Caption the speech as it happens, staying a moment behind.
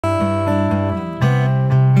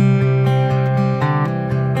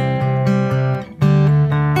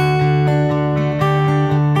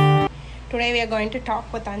we are going to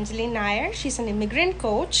talk with Anjali Nair. She's an immigrant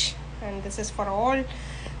coach, and this is for all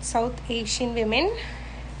South Asian women.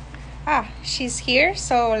 She's here,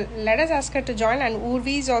 so let us ask her to join, and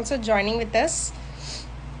Urvi is also joining with us.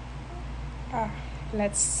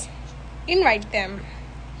 Let's invite them.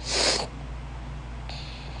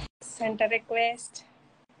 Send a request.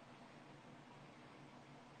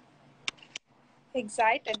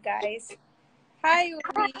 Excited, guys. Hi,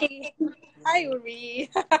 Urvi. Hi, Urvi.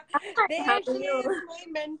 There she is, my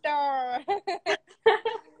mentor.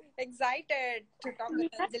 Excited to talk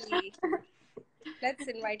with Anjali. Let's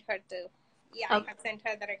invite her too. Yeah, I have sent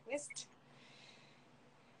her the request.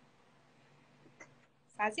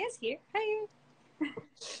 Sazia's here. Hi.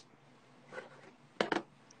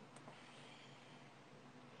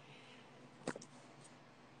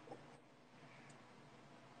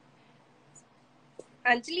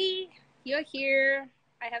 Anjali, you're here.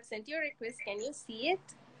 I have sent you a request. Can you see it?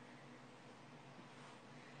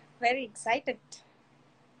 Very excited.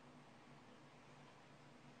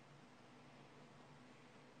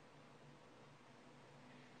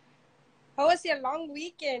 How was your long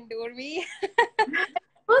weekend, Urvi? It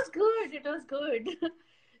was good. It was good.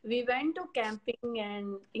 We went to camping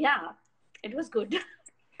and yeah, it was good.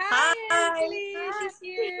 Hi, Anjali. Hi. She's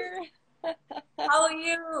here. How are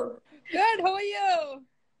you? Good. How are you?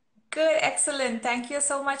 Good, excellent. Thank you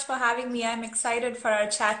so much for having me. I'm excited for our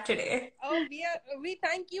chat today. Oh, we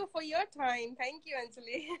thank you for your time. Thank you,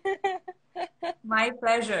 Anjali. My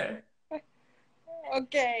pleasure.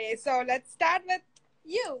 Okay, so let's start with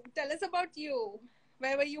you. Tell us about you.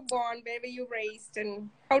 Where were you born? Where were you raised? And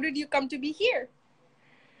how did you come to be here?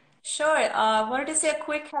 Sure. Wanted to say a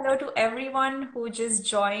quick hello to everyone who just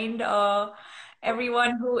joined.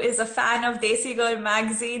 Everyone who is a fan of Desi Girl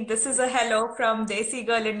magazine. This is a hello from Desi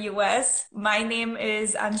Girl in US. My name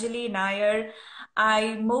is Anjali Nair.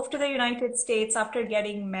 I moved to the United States after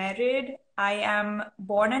getting married. I am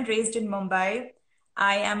born and raised in Mumbai.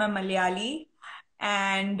 I am a Malayali.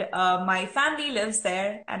 And my family lives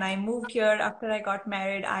there, and I moved here after I got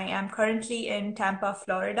married. I am currently in Tampa,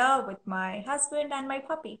 Florida, with my husband and my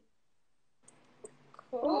puppy.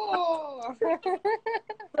 Cool.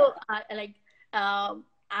 So,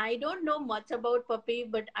 I don't know much about puppy,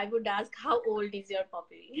 but I would ask, how old is your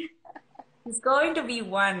puppy? He's going to be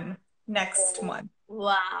 1 next month.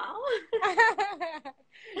 Wow.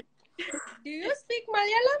 Do you speak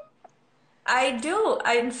Malayalam? I do.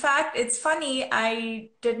 In fact, it's funny. I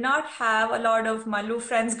did not have a lot of Malu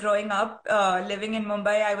friends growing up. Living in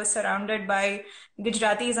Mumbai, I was surrounded by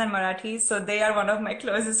Gujaratis and Marathis, so they are one of my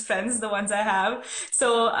closest friends, the ones I have.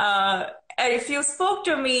 So, if you spoke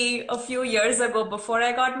to me a few years ago before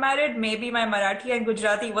I got married, maybe my Marathi and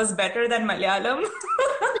Gujarati was better than Malayalam.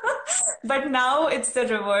 But now it's the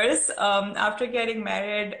reverse. After getting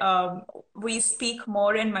married, we speak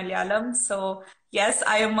more in Malayalam. So yes,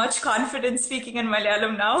 I am much confident speaking in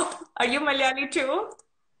Malayalam now. Are you Malayali too?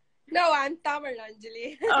 No, I'm Tamil,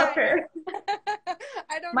 Anjali. Okay.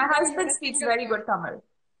 I don't My know husband speaks very good Tamil.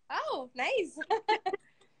 Oh, nice.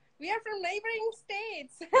 We are from neighboring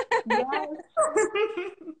states. Yes.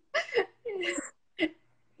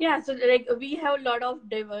 Yeah, so like we have a lot of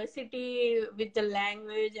diversity with the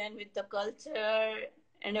language and with the culture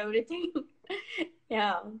and everything.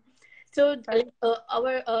 Yeah. So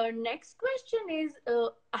our next question is,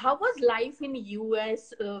 how was life in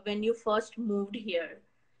US when you first moved here?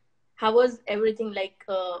 How was everything like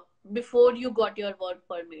before you got your work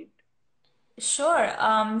permit? Sure.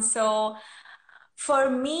 So for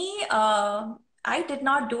me, I did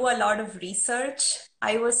not do a lot of research.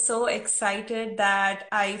 I was so excited that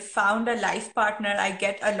I found a life partner I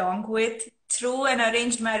get along with through an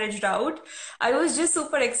arranged marriage route. I was just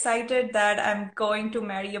super excited that I'm going to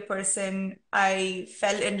marry a person I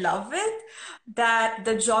fell in love with, that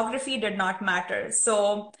the geography did not matter.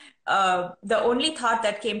 So the only thought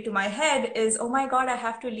that came to my head is, oh my God, I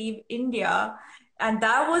have to leave India. And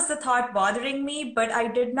that was the thought bothering me, but I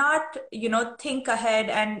did not, think ahead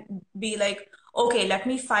and be like, okay, let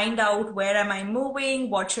me find out, where am I moving?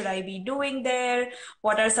 What should I be doing there?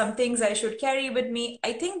 What are some things I should carry with me?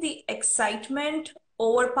 I think the excitement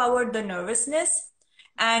overpowered the nervousness.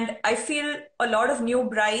 And I feel a lot of new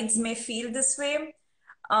brides may feel this way.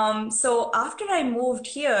 So after I moved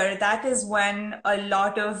here, that is when a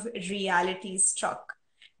lot of reality struck,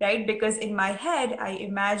 right? Because in my head, I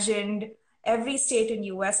imagined every state in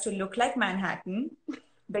US to look like Manhattan,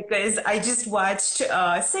 because I just watched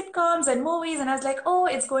sitcoms and movies, and I was like, oh,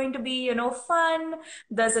 it's going to be, fun.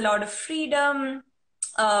 There's a lot of freedom.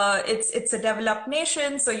 It's a developed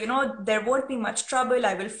nation, so there won't be much trouble.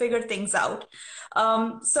 I will figure things out.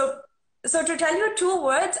 So So to tell you two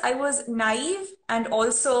words, I was naive and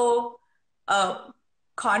also uh,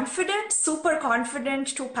 confident, super confident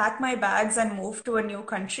to pack my bags and move to a new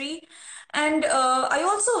country. And I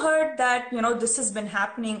also heard that, this has been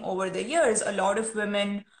happening over the years. A lot of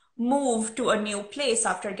women move to a new place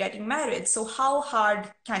after getting married. So how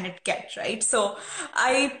hard can it get, right? So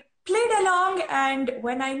I played along, and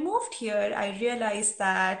when I moved here, I realized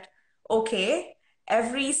that, okay,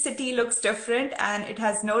 every city looks different and it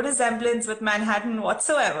has no resemblance with Manhattan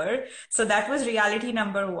whatsoever. So that was reality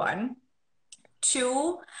number one.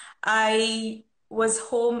 Two, I was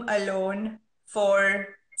home alone for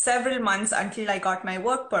several months until I got my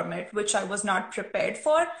work permit, which I was not prepared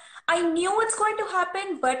for. I knew it's going to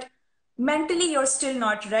happen, but mentally you're still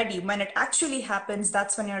not ready. When it actually happens,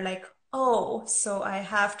 that's when you're like, oh, so I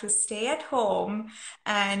have to stay at home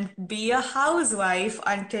and be a housewife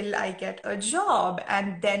until I get a job,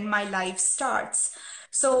 and then my life starts.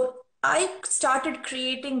 So I started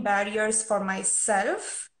creating barriers for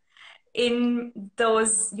myself in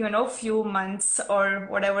those, few months or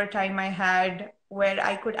whatever time I had where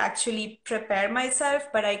I could actually prepare myself,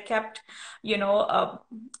 but I kept,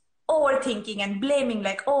 overthinking and blaming,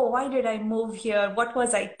 like, oh, why did I move here? What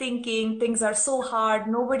was I thinking? Things are so hard.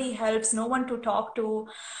 Nobody helps, no one to talk to.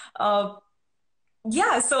 Uh,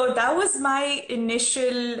 yeah, so that was my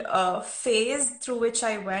initial phase through which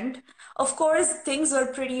I went. Of course, things were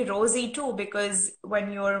pretty rosy too, because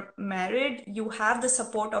when you're married, you have the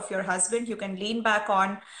support of your husband you can lean back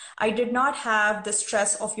on. I did not have the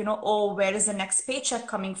stress of, oh, where is the next paycheck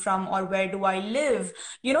coming from, or where do I live?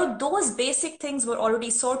 Those basic things were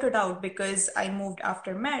already sorted out because I moved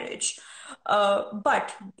after marriage.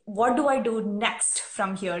 But what do I do next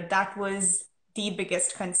from here? That was the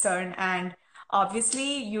biggest concern. And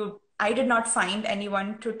obviously, I did not find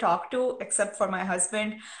anyone to talk to except for my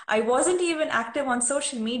husband. I wasn't even active on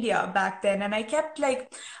social media back then, and I kept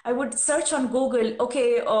like, I would search on Google,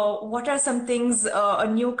 okay, what are some things a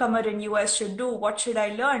newcomer in US should do? What should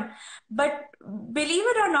I learn? But believe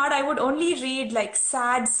it or not, I would only read like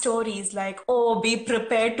sad stories like, oh, be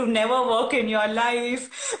prepared to never work in your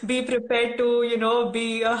life, be prepared to,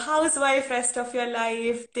 be a housewife rest of your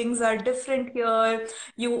life. Things are different here.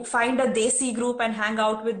 You find a Desi group and hang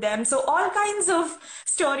out with them. So all kinds of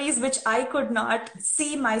stories which I could not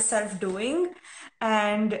see myself doing.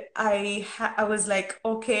 And I was like,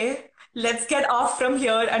 okay, let's get off from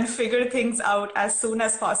here and figure things out as soon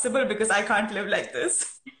as possible because I can't live like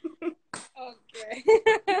this. Okay.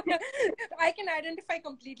 I can identify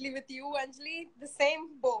completely with you, Anjali. The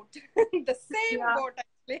same boat. The same Yeah. boat,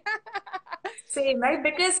 actually. Same, right?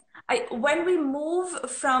 Because when we move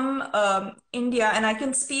from India, and I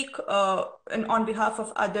can speak on behalf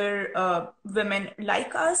of other women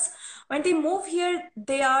like us, when they move here,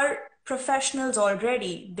 they are professionals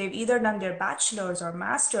already. They've either done their bachelor's or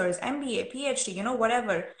master's, MBA, PhD,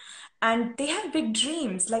 whatever. And they have big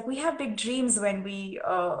dreams. Like we have big dreams when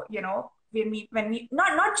when we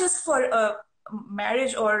not just for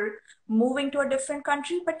marriage or moving to a different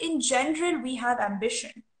country, but in general, we have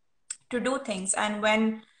ambition to do things. And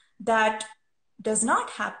when that does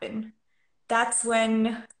not happen, that's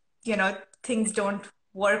when, things don't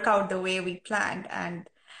work out the way we planned. And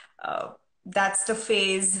uh, that's the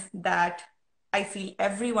phase that I feel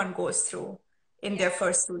everyone goes through in their Yeah.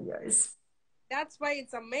 first 2 years. That's why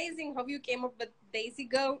it's amazing how you came up with Desi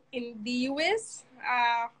Girl in the US.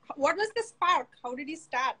 What was the spark? How did you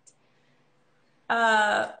start?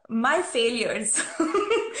 My failures,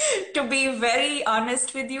 to be very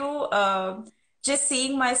honest with you, just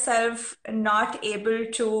seeing myself not able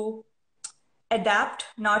to adapt,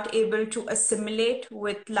 not able to assimilate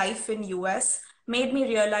with life in US made me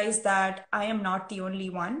realize that I am not the only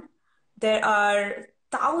one. There are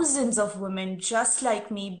thousands of women just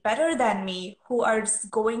like me, better than me, who are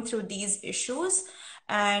going through these issues,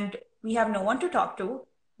 and we have no one to talk to.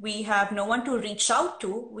 We have no one to reach out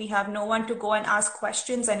to. We have no one to go and ask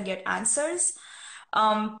questions and get answers.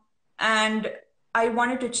 Um, and I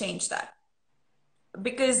wanted to change that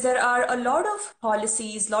because there are a lot of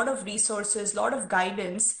policies, a lot of resources, a lot of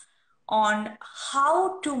guidance on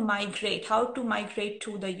how to migrate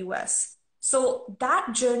to the US. So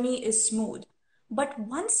that journey is smooth. But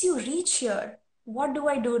once you reach here, what do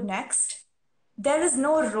I do next? There is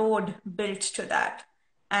no road built to that.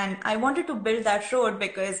 And I wanted to build that road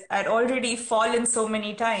because I'd already fallen so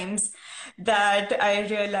many times that I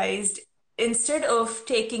realized instead of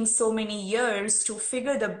taking so many years to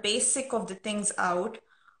figure the basic of the things out,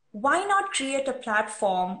 why not create a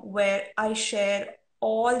platform where I share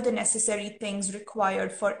all the necessary things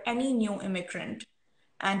required for any new immigrant?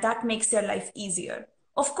 And that makes their life easier.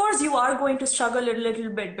 Of course, you are going to struggle a little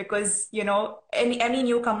bit because, any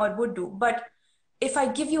newcomer would do. But if I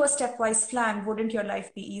give you a stepwise plan, wouldn't your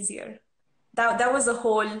life be easier? That was the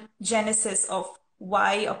whole genesis of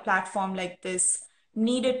why a platform like this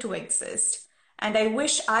needed to exist. And I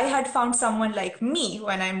wish I had found someone like me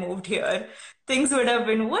when I moved here. Things would have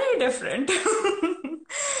been way different.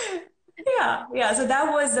 Yeah, yeah. So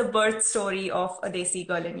that was the birth story of a Desi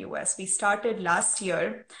Girl in US. We started last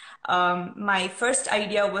year. My first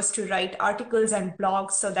idea was to write articles and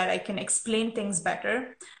blogs so that I can explain things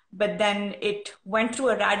better. But then it went through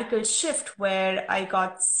a radical shift where I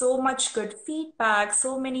got so much good feedback,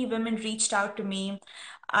 so many women reached out to me.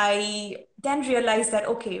 I then realized that,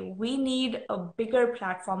 okay, we need a bigger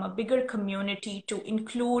platform, a bigger community to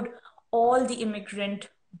include all the immigrant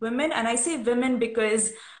women. And I say women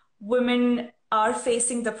because women are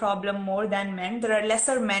facing the problem more than men. There are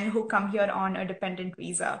lesser men who come here on a dependent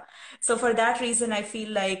visa. So for that reason, I feel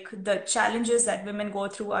like the challenges that women go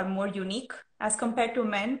through are more unique as compared to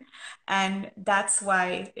men. And that's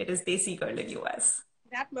why it is Desi Girl in US.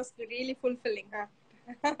 That must be really fulfilling, huh?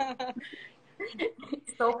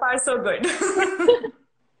 So far, so good.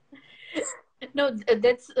 No,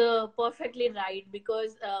 that's perfectly right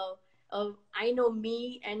because I know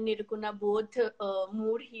me and Nirukuna both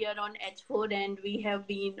moved here on H4 and we have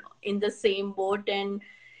been in the same boat. And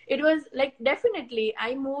it was like definitely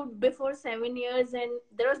I moved before 7 years and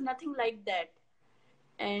there was nothing like that.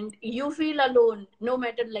 And you feel alone no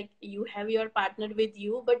matter like you have your partner with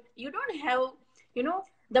you, but you don't have,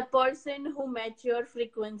 the person who match your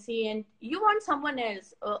frequency and you want someone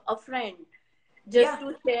else, a friend just Yeah,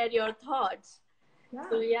 to share your thoughts.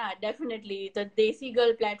 So yeah. yeah, definitely the Desi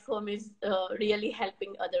Girl platform is really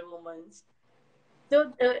helping other women.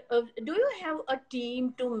 So do you have a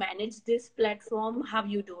team to manage this platform? How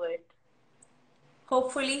you do it?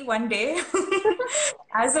 Hopefully one day.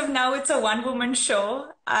 As of now, it's a one-woman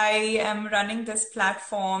show. I am running this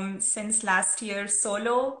platform since last year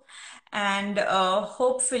solo, and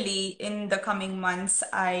hopefully in the coming months,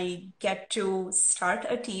 I get to start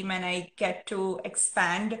a team and I get to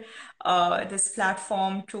expand this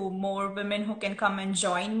platform to more women who can come and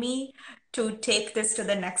join me to take this to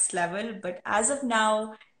the next level. But as of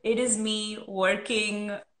now, it is me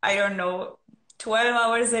working, I don't know, 12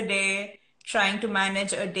 hours a day trying to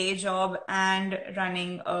manage a day job and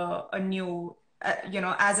running a new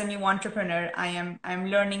as a new entrepreneur, I'm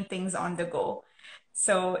learning things on the go.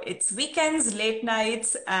 So it's weekends, late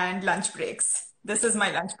nights, and lunch breaks. This is my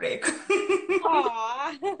lunch break.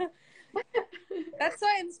 Aw, that's so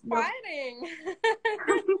Yep. inspiring.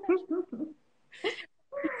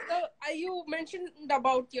 So you mentioned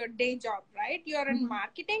about your day job, right? You're in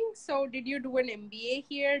marketing. So did you do an MBA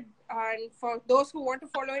here? And for those who want to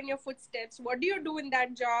follow in your footsteps, what do you do in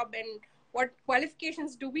that job and what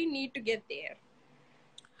qualifications do we need to get there?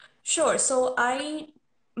 Sure. So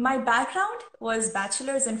my background was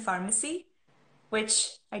bachelor's in pharmacy,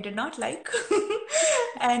 which I did not like.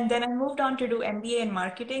 And then I moved on to do MBA in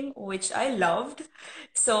marketing, which I loved.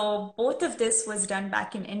 So both of this was done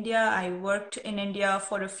back in India. I worked in India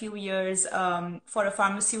for a few years for a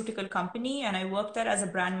pharmaceutical company, and I worked there as a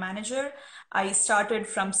brand manager. I started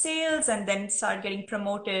from sales and then started getting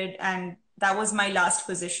promoted, and that was my last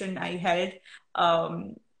position I held.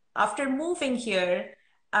 Um, After moving here,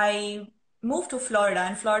 I moved to Florida,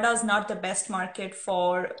 and Florida is not the best market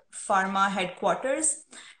for pharma headquarters.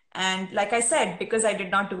 And like I said, because I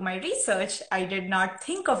did not do my research, I did not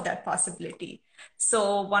think of that possibility.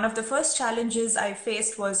 So one of the first challenges I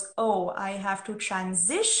faced was, oh, I have to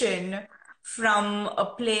transition from a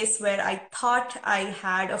place where I thought I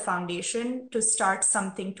had a foundation to start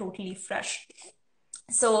something totally fresh.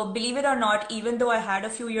 So believe it or not, even though I had a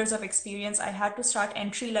few years of experience, I had to start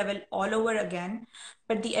entry level all over again.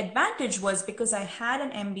 But the advantage was because I had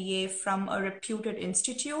an MBA from a reputed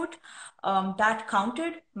institute, that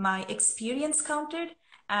counted, my experience counted.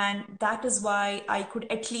 And that is why I could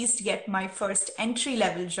at least get my first entry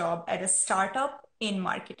level job at a startup in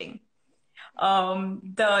marketing.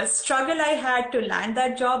 The struggle I had to land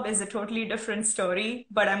that job is a totally different story,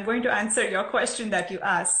 but I'm going to answer your question that you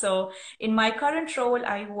asked. So, in my current role,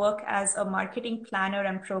 I work as a marketing planner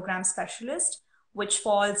and program specialist, which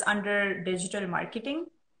falls under digital marketing.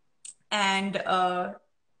 And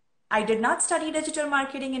I did not study digital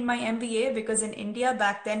marketing in my MBA because in India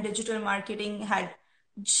back then, digital marketing had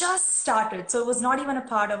just started. So it was not even a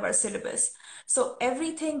part of our syllabus. So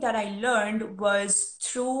everything that I learned was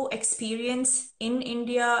through experience in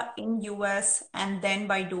India, in US, and then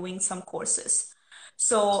by doing some courses.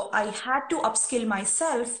 So I had to upskill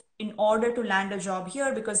myself in order to land a job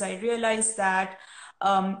here because I realized that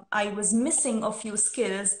I was missing a few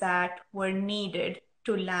skills that were needed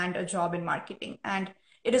to land a job in marketing. And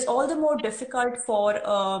it is all the more difficult for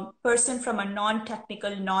a person from a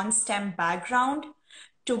non-technical, non-STEM background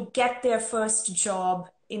to get their first job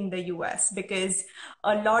in the US, because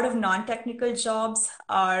a lot of non-technical jobs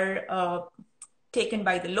are taken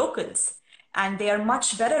by the locals and they are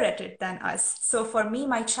much better at it than us. So for me,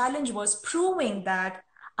 my challenge was proving that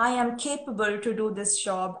I am capable to do this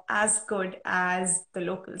job as good as the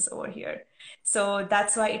locals over here. So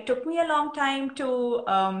that's why it took me a long time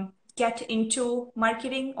to get into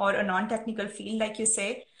marketing or a non-technical field, like you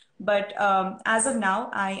say. But as of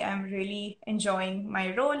now, I am really enjoying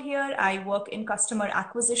my role here. I work in customer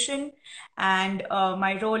acquisition, and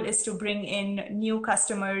my role is to bring in new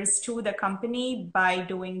customers to the company by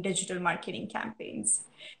doing digital marketing campaigns.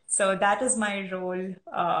 So that is my role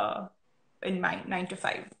in my 9 to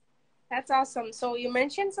 5. That's awesome. So you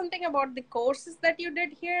mentioned something about the courses that you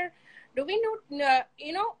did here. Do we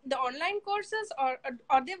know, the online courses, or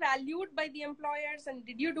are they valued by the employers? And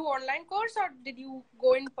did you do online course or did you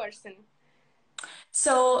go in person?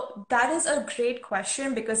 So that is a great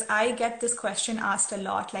question, because I get this question asked a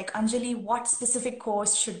lot, like, Anjali, what specific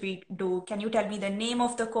course should we do? Can you tell me the name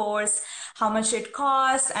of the course, how much it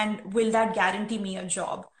costs, and will that guarantee me a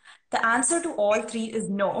job? The answer to all three is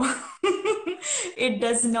no. It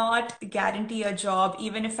does not guarantee a job,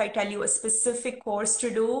 even if I tell you a specific course to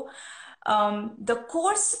do. The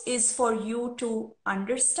course is for you to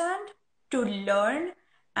understand, to learn,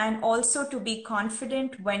 and also to be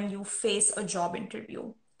confident when you face a job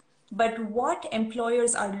interview. But what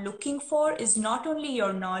employers are looking for is not only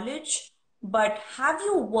your knowledge, but have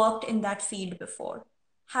you worked in that field before?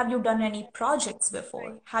 Have you done any projects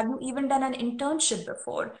before? Have you even done an internship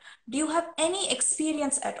before? Do you have any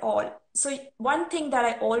experience at all? So one thing that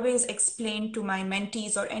I always explain to my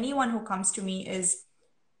mentees or anyone who comes to me is,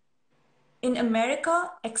 in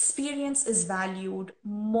America, experience is valued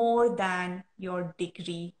more than your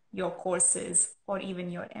degree, your courses, or even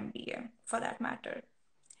your MBA for that matter.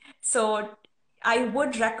 So I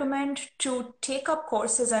would recommend to take up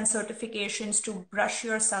courses and certifications to brush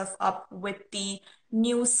yourself up with the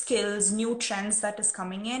new skills, new trends that is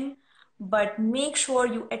coming in, but make sure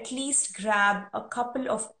you at least grab a couple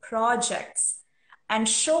of projects and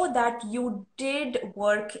show that you did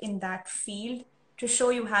work in that field, to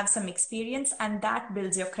show you have some experience, and that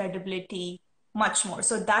builds your credibility much more.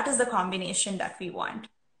 So that is the combination that we want.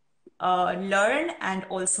 Learn and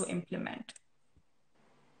also implement.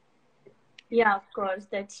 Yeah, of course,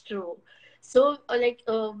 that's true. So,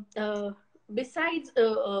 besides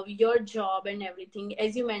your job and everything,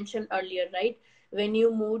 as you mentioned earlier, right? When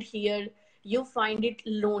you moved here, you find it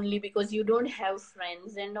lonely because you don't have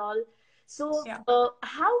friends and all. So, Yeah.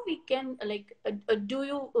 how we can do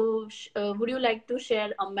you would you like to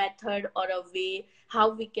share a method or a way how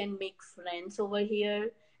we can make friends over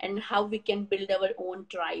here and how we can build our own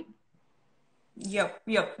tribe?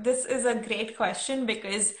 Yep. This is a great question,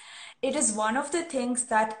 because it is one of the things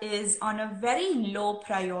that is on a very low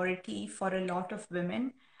priority for a lot of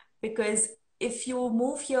women. Because if you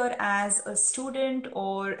move here as a student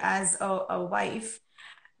or as a wife,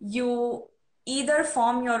 you either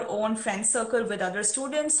form your own friend circle with other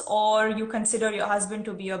students, or you consider your husband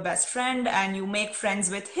to be your best friend and you make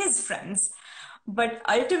friends with his friends. But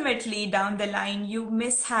ultimately, down the line, you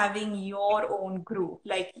miss having your own group,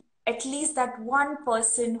 like at least that one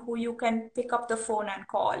person who you can pick up the phone and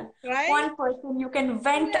call, Right? one person you can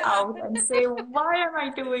vent Yeah. out and say, why am I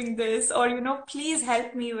doing this? Or, please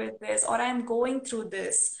help me with this, or I'm going through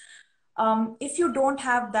this. If you don't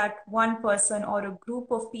have that one person or a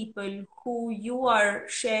group of people who you are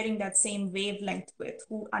sharing that same wavelength with,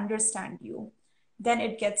 who understand you, then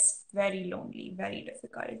it gets very lonely, very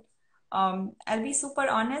difficult. I'll be super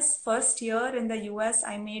honest, first year in the US,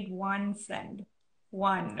 I made one friend,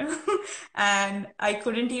 one. And I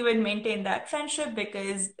couldn't even maintain that friendship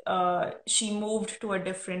because she moved to a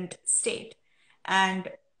different state.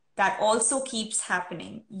 And that also keeps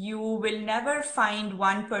happening. You will never find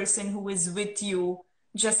one person who is with you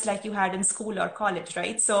just like you had in school or college,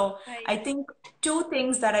 right? So Right. I think two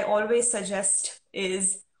things that I always suggest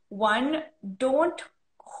is, one, don't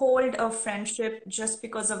hold a friendship just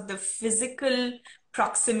because of the physical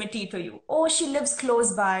proximity to you. Oh, she lives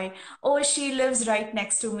close by. Oh, she lives right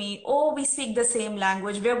next to me. Oh, we speak the same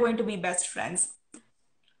language. We're going to be best friends.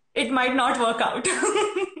 It might not work out.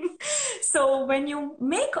 So when you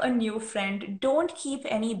make a new friend, don't keep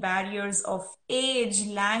any barriers of age,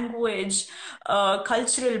 language,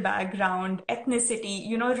 cultural background, ethnicity,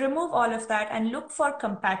 remove all of that and look for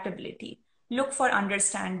compatibility. look for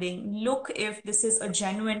understanding, look if this is a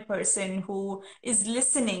genuine person who is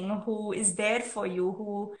listening, who is there for you,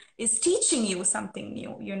 who is teaching you something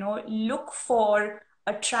new, look for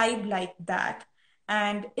a tribe like that.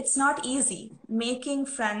 And it's not easy. Making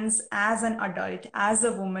friends as an adult, as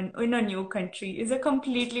a woman in a new country is a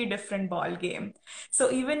completely different ball game.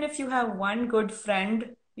 So even if you have one good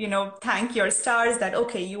friend, thank your stars that,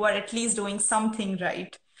 okay, you are at least doing something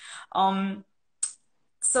right. Um,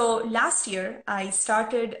 so last year, I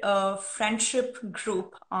started a friendship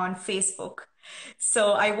group on Facebook.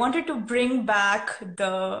 So I wanted to bring back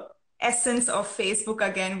the essence of Facebook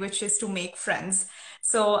again, which is to make friends.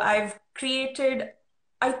 So I've created,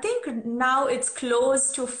 I think now it's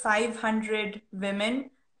close to 500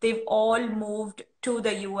 women. They've all moved to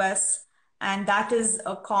the US, and that is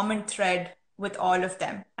a common thread with all of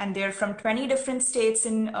them. And they're from 20 different states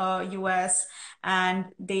in US, and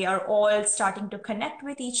they are all starting to connect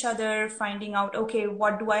with each other, finding out, okay,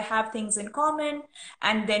 what do I have things in common?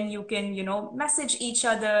 And then you can, message each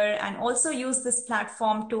other and also use this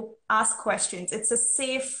platform to ask questions. It's a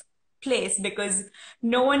safe place because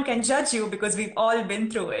no one can judge you because we've all been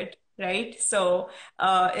through it, right? So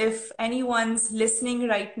if anyone's listening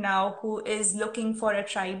right now who is looking for a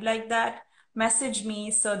tribe like that, message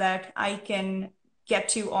me so that I can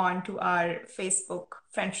get you on to our Facebook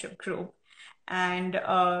friendship group. And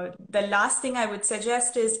the last thing I would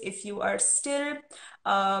suggest is if you are still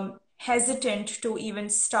hesitant to even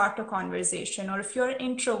start a conversation, or if you're an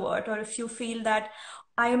introvert, or if you feel that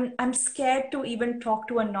I'm scared to even talk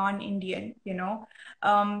to a non-Indian,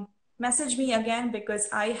 message me again, because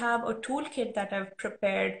I have a toolkit that I've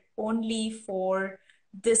prepared only for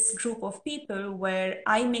this group of people, where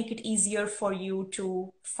I make it easier for you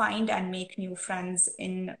to find and make new friends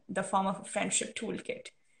in the form of a friendship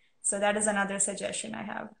toolkit. So that is another suggestion I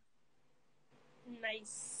have.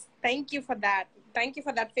 Nice. Thank you for that. Thank you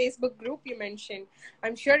for that Facebook group you mentioned.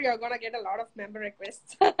 I'm sure you're going to get a lot of member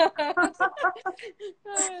requests.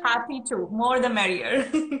 Happy to. More the merrier.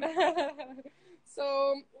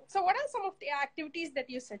 So what are some of the activities that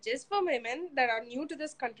you suggest for women that are new to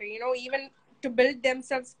this country, even to build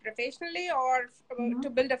themselves professionally, or to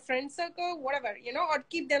build a friend circle, whatever, or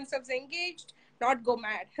keep themselves engaged, not go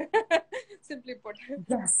mad, simply put.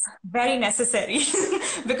 Yes, very necessary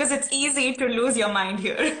because it's easy to lose your mind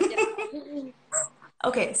here. Yeah.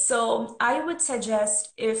 Okay, so I would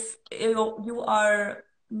suggest if you are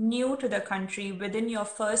new to the country within your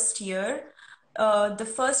first year,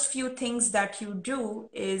 the first few things that you do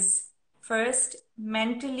is first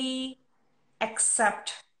mentally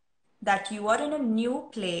accept that you are in a new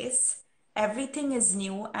place, everything is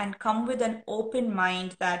new, and come with an open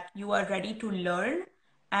mind that you are ready to learn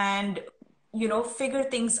and figure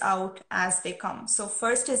things out as they come. So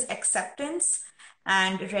first is acceptance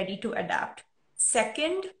and ready to adapt.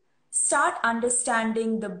 Second, start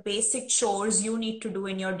understanding the basic chores you need to do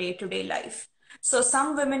in your day-to-day life. So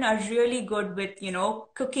some women are really good with,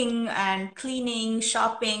 cooking and cleaning,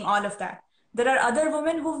 shopping, all of that. There are other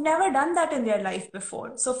women who've never done that in their life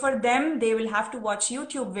before. So for them, they will have to watch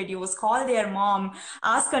YouTube videos, call their mom,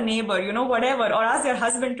 ask a neighbor, whatever, or ask their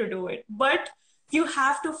husband to do it. But you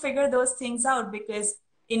have to figure those things out, because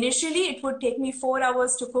initially it would take me 4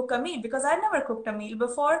 hours to cook a meal because I'd never cooked a meal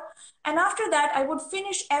before. And after that, I would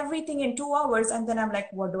finish everything in 2 hours. And then I'm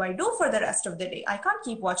like, what do I do for the rest of the day? I can't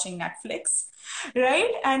keep watching Netflix,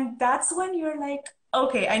 right? And that's when you're like,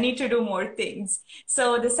 okay, I need to do more things.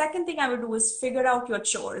 So the second thing I would do is figure out your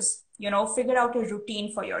chores, figure out a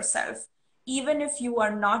routine for yourself. Even if you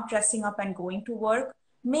are not dressing up and going to work,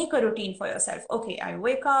 make a routine for yourself. Okay, I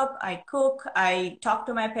wake up, I cook, I talk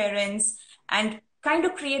to my parents, and kind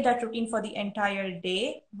of create that routine for the entire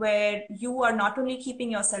day, where you are not only keeping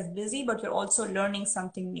yourself busy, but you're also learning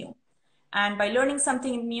something new. And by learning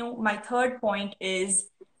something new, my third point is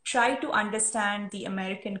try to understand the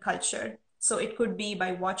American culture. So it could be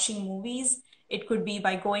by watching movies. It could be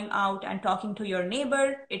by going out and talking to your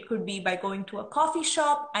neighbor. It could be by going to a coffee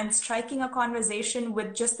shop and striking a conversation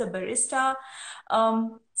with just the barista.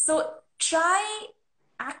 So try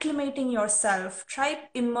acclimating yourself, try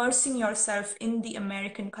immersing yourself in the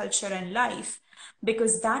American culture and life,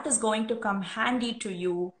 because that is going to come handy to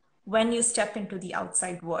you when you step into the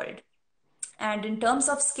outside world. And in terms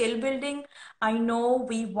of skill building, I know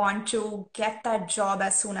we want to get that job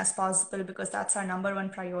as soon as possible because that's our number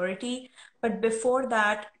one priority. But before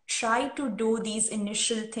that, try to do these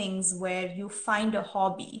initial things where you find a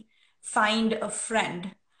hobby, find a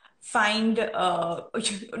friend,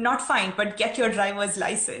 not find, but get your driver's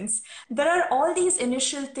license. There are all these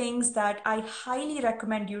initial things that I highly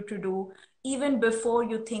recommend you to do even before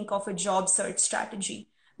you think of a job search strategy.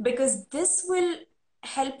 because this will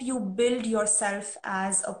help you build yourself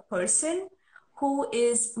as a person who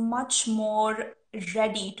is much more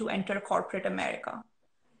ready to enter corporate America.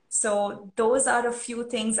 So those are a few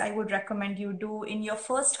things I would recommend you do in your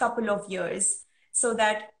first couple of years so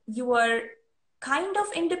that you are kind of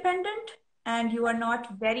independent and you are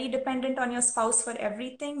not very dependent on your spouse for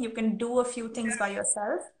everything. You can do a few things by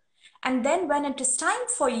yourself. And then when it is time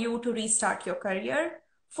for you to restart your career,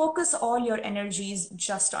 focus all your energies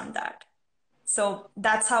just on that. So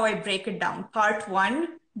that's how I break it down. Part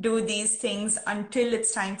one, do these things until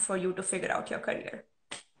it's time for you to figure out your career.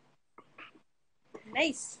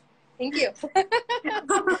 Nice. Thank you.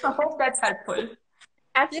 I hope that's helpful.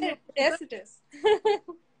 Absolutely. Yes, it is.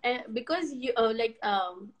 Because you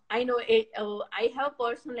I know it, I have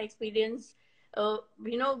personal experience.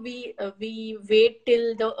 We wait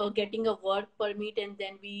till the getting a work permit, and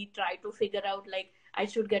then we try to figure out, like, I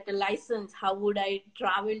should get a license. How would I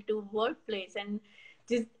travel to workplace? And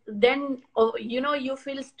then you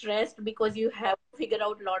feel stressed because you have to figure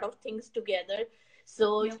out a lot of things together.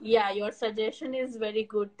 So Yep. yeah, your suggestion is very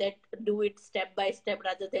good, that do it step by step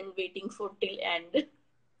rather than waiting for till end.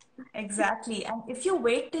 Exactly. And if you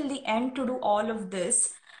wait till the end to do all of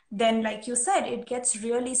this, then like you said, it gets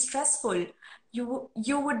really stressful. You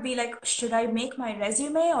would be like, should I make my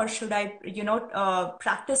resume or should I,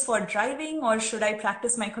 practice for driving or should I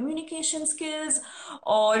practice my communication skills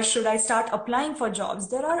or should I start applying for jobs?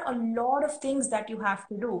 There are a lot of things that you have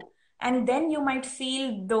to do. And then you might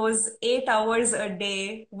feel those 8 hours a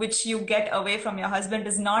day, which you get away from your husband,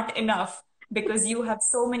 is not enough because you have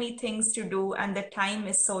so many things to do and the time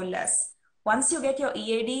is so less. Once you get your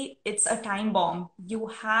EAD, it's a time bomb. You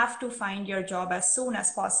have to find your job as soon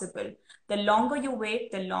as possible. The longer you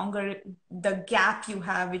wait, the longer the gap you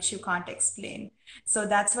have, which you can't explain. So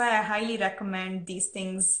that's why I highly recommend these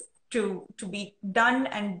things to be done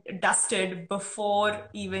and dusted before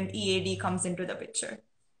even EAD comes into the picture.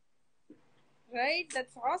 Right,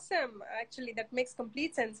 that's awesome. Actually, that makes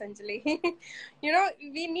complete sense, Anjali.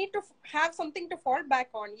 We need to have something to fall back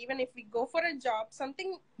on, even if we go for a job,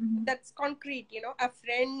 something that's concrete, a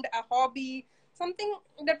friend, a hobby, something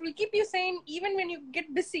that will keep you sane even when you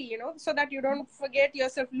get busy, so that you don't forget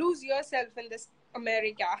yourself, lose yourself in this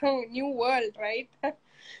America, new world, right?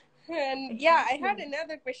 And yeah, I had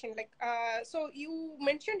another question. Like, so you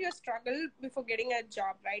mentioned your struggle before getting a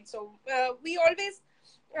job, right? So we always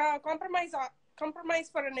compromise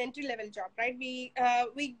for an entry level job, right? We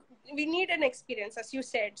need an experience, as you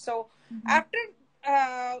said. So after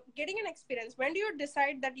getting an experience, when do you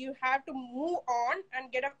decide that you have to move on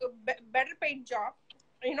and get a better paid job,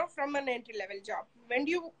 from an entry level job? When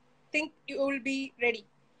do you think you will be ready?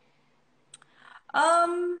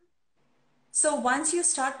 So once you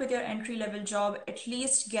start with your entry level job, at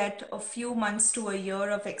least get a few months to a year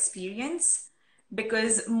of experience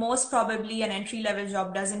because most probably an entry level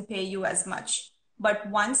job doesn't pay you as much. But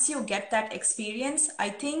once you get that experience, I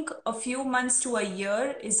think a few months to a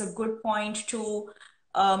year is a good point to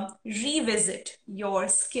revisit your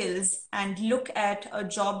skills and look at a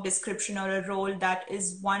job description or a role that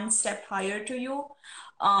is one step higher to you.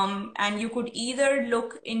 And you could either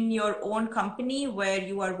look in your own company where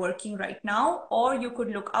you are working right now, or you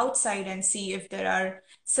could look outside and see if there are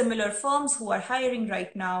similar firms who are hiring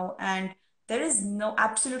right now. And there is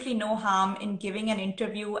absolutely no harm in giving an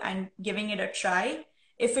interview and giving it a try.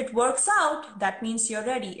 If it works out, that means you're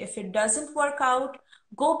ready. If it doesn't work out,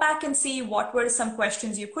 go back and see what were some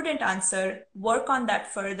questions you couldn't answer, work on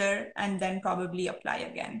that further, and then probably apply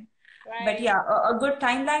again. Right. But yeah, a good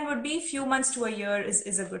timeline would be few months to a year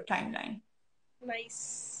is a good timeline.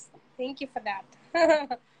 Nice. Thank you for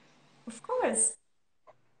that. Of course.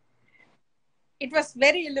 It was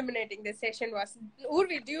very illuminating, this session was.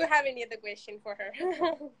 Urvi, do you have any other question for her?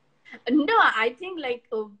 No, I think, like,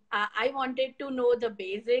 I wanted to know the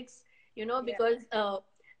basics, because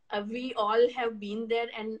we all have been there,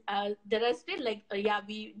 and there are still, like,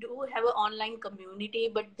 we do have an online community,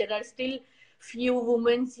 but there are still few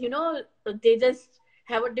women, they just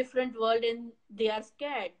have a different world and they are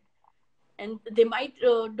scared, and they might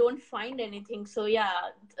don't find anything. So yeah,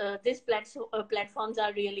 these platforms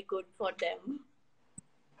are really good for them.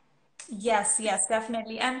 Yes,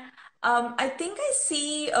 definitely. And I think I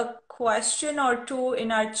see a question or two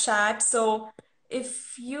in our chat. So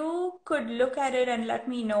if you could look at it and let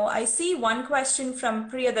me know. I see one question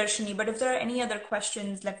from Priyadarshini, but if there are any other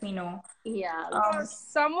questions, let me know. Yeah.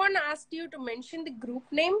 Someone asked you to mention the group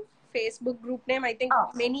name, Facebook group name. I think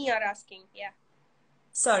many are asking. Yeah.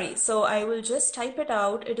 Sorry, so I will just type it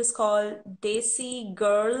out. It is called Desi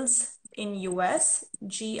Girls in US,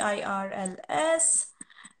 GIRLS.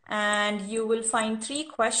 and you will find 3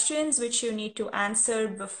 questions which you need to answer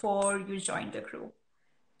before you join the group.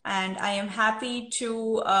 And I am happy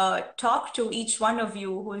to talk to each one of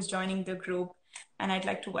you who is joining the group, and I'd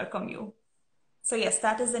like to welcome you. So yes,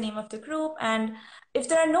 that is the name of the group. And if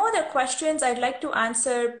there are no other questions, I'd like to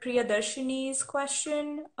answer Priyadarshini's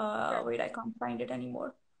question. Wait, I can't find it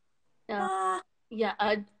anymore. Uh, Ah, yeah,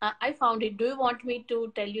 I found it. Do you want me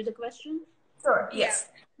to tell you the question? sure, Yeah. yes.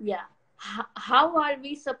 Yeah. How are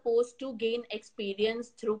we supposed to gain experience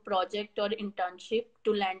through project or internship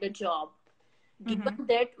to land a job, given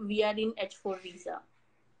that we are in H4 visa?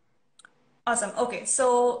 Awesome. Okay,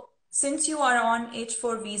 so since you are on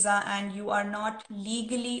H4 visa and you are not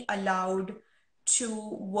legally allowed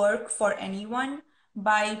to work for anyone,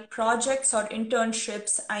 by projects or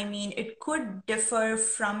internships, I mean, it could differ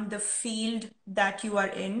from the field that you are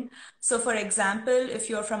in. So, for example, if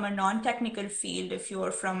you're from a non-technical field, if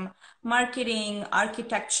you're from marketing,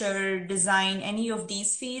 architecture, design, any of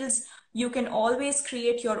these fields, you can always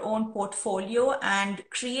create your own portfolio and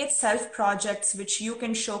create self projects which you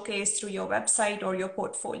can showcase through your website or your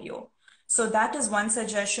portfolio. So that is one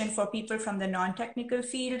suggestion for people from the non-technical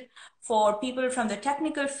field. For people from the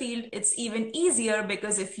technical field, it's even easier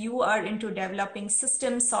because if you are into developing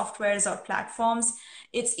systems, softwares, or platforms,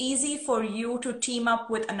 it's easy for you to team up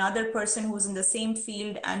with another person who's in the same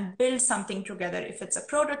field and build something together, if it's a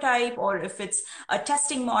prototype or if it's a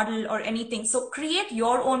testing model or anything. So create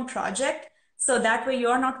your own project so that way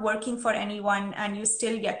you're not working for anyone and you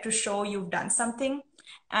still get to show you've done something.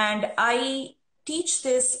 And I teach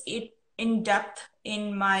this in depth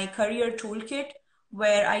in my career toolkit,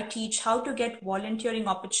 where I teach how to get volunteering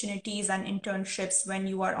opportunities and internships when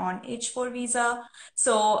you are on H4 visa.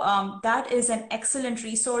 So that is an excellent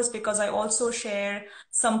resource because I also share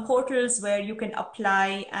some portals where you can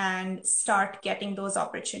apply and start getting those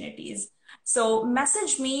opportunities. So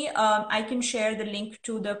message me, I can share the link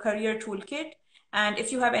to the career toolkit. And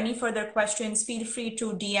if you have any further questions, feel free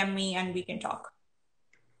to DM me and we can talk.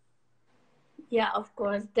 Yeah, of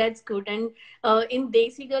course, that's good. And in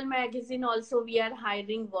Desi Girl magazine also we are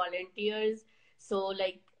hiring volunteers. So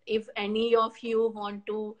like if any of you want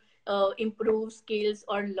to improve skills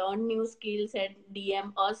or learn new skills and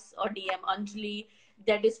DM us or DM Anjali,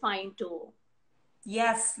 that is fine too.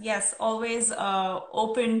 Yes, yes, always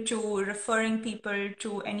open to referring people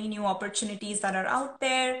to any new opportunities that are out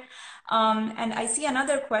there. And I see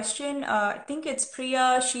another question. I think it's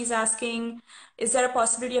Priya. She's asking, is there a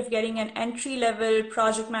possibility of getting an entry-level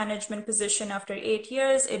project management position after 8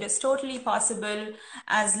 years? It is totally possible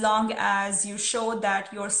as long as you show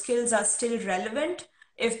that your skills are still relevant.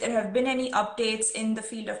 If there have been any updates in the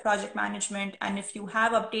field of project management, and if you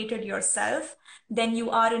have updated yourself, then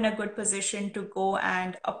you are in a good position to go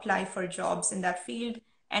and apply for jobs in that field.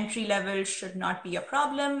 Entry level should not be a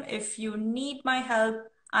problem. If you need my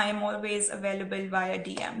help, I am always available via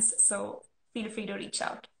DMs. So feel free to reach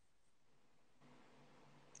out.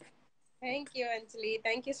 Thank you, Anjali.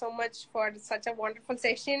 Thank you so much for such a wonderful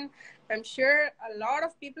session. I'm sure a lot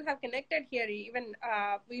of people have connected here. Even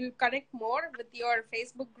we'll connect more with your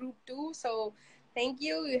Facebook group too. So thank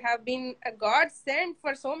you. You have been a godsend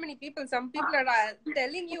for so many people. Some people are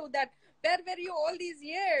telling you that, where were you all these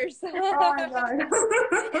years? Oh my God.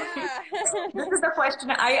 Yeah. This is the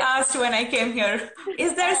question I asked when I came here.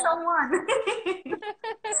 Is there someone?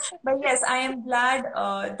 But yes, I am glad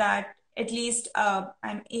that at least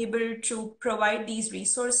I'm able to provide these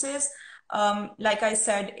resources. Like I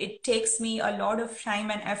said, it takes me a lot of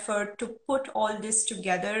time and effort to put all this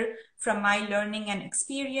together from my learning and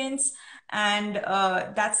experience. And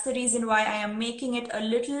that's the reason why I am making it a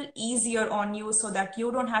little easier on you so that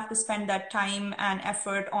you don't have to spend that time and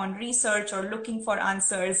effort on research or looking for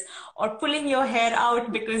answers or pulling your hair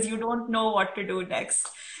out because you don't know what to do next.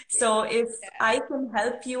 So if I can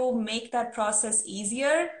help you make that process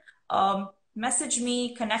easier, message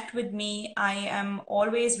me, connect with me. I am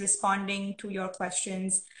always responding to your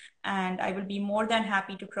questions and I will be more than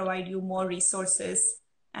happy to provide you more resources.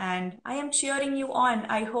 And I am cheering you on.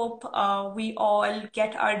 I hope we all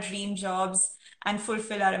get our dream jobs and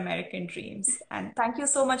fulfill our American dreams. And thank you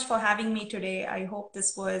so much for having me today. I hope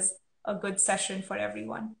this was a good session for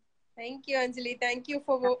everyone. Thank you, Anjali. Thank you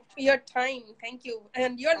for your time. Thank you.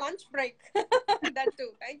 And your lunch break. That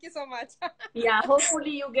too. Thank you so much. Yeah,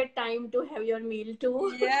 hopefully you get time to have your meal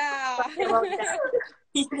too. Yeah. Sorry about that.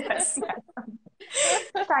 Yes, yes.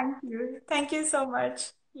 Thank you. Thank you so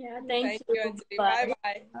much. Yeah, thank Thank you. you, Anjali. Bye Bye.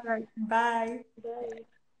 bye. All right. Bye. Bye.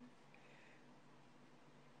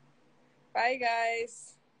 Bye,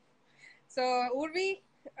 guys. So, Urvi,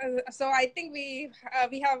 so I think we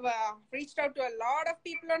have reached out to a lot of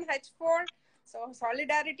people on H4. So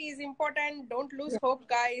solidarity is important. Don't lose hope,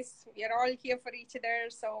 guys. We are all here for each other.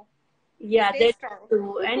 So Yeah, stay that's strong.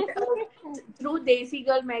 true. And through Desi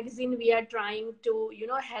Girl magazine, we are trying to,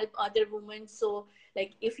 help other women. So,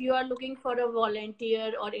 like, if you are looking for a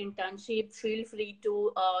volunteer or internship, feel free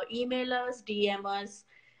to email us, DM us,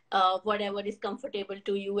 whatever is comfortable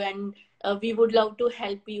to you. And we would love to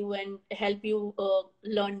help you and help you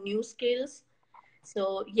learn new skills.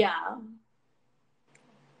 So, yeah.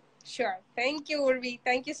 Sure. Thank you, Urvi.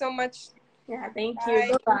 Thank you so much. Yeah, thank you.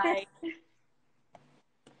 Bye. Bye bye.